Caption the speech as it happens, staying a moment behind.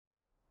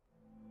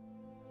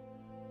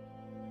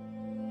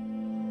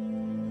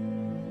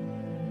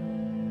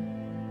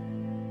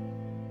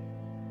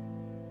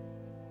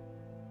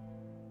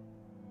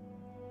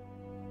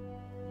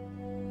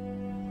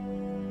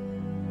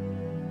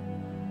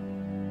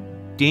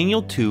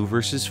Daniel 2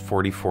 verses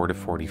 44 to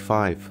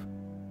 45.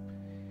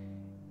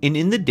 And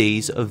in the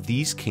days of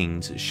these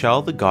kings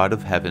shall the God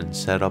of heaven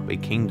set up a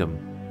kingdom,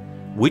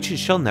 which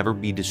shall never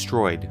be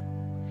destroyed,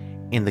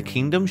 and the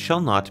kingdom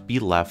shall not be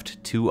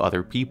left to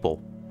other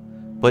people,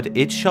 but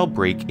it shall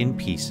break in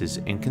pieces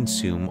and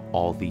consume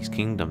all these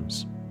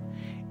kingdoms,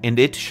 and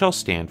it shall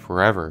stand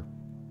forever.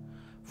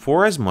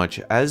 Forasmuch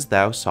as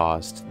thou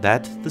sawest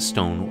that the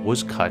stone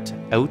was cut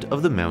out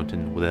of the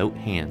mountain without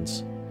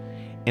hands,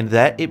 and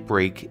that it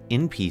brake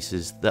in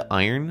pieces the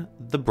iron,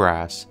 the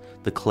brass,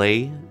 the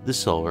clay, the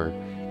silver,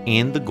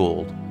 and the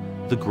gold,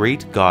 the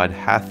great God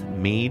hath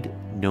made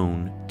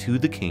known to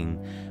the king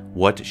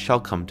what shall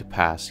come to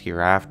pass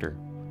hereafter.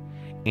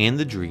 And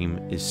the dream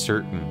is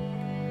certain,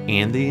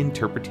 and the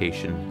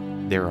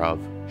interpretation thereof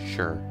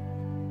sure.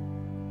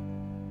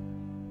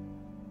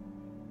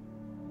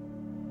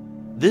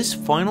 This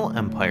final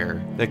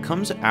empire that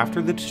comes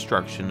after the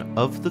destruction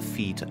of the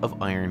feet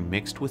of iron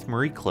mixed with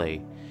murray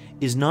clay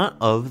is not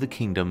of the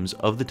kingdoms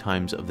of the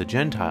times of the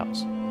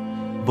Gentiles,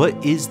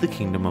 but is the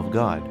kingdom of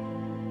God.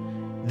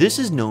 This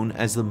is known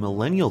as the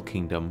millennial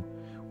kingdom,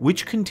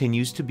 which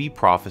continues to be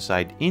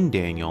prophesied in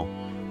Daniel,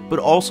 but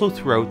also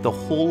throughout the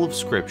whole of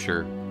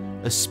Scripture,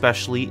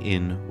 especially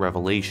in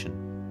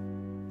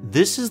Revelation.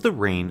 This is the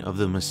reign of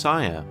the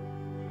Messiah,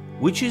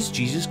 which is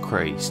Jesus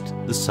Christ,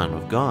 the Son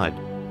of God,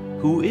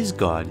 who is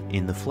God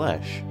in the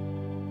flesh.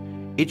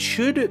 It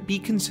should be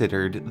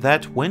considered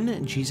that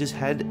when Jesus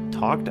had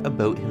talked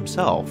about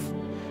himself,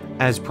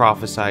 as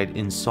prophesied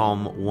in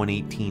Psalm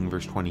 118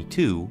 verse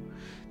 22,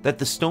 that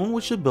the stone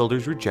which the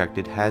builders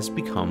rejected has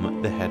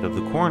become the head of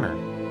the corner,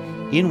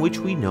 in which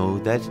we know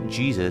that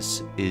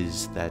Jesus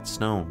is that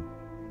stone.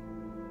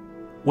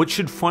 What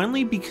should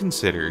finally be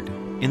considered,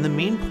 and the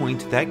main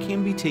point that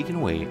can be taken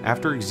away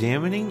after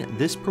examining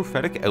this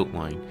prophetic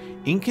outline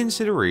in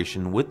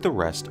consideration with the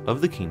rest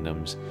of the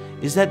kingdoms,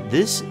 is that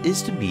this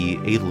is to be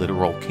a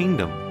literal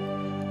kingdom,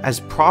 as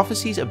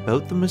prophecies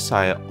about the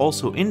Messiah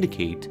also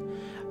indicate,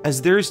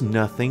 as there is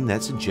nothing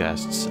that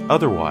suggests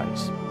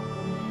otherwise.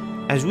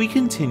 As we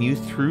continue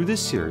through this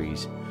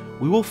series,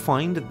 we will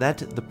find that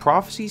the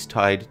prophecies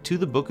tied to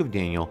the book of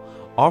Daniel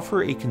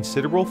offer a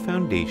considerable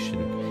foundation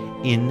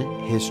in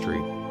history,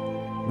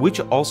 which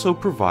also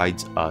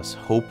provides us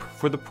hope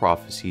for the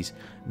prophecies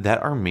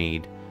that are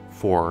made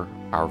for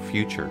our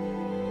future.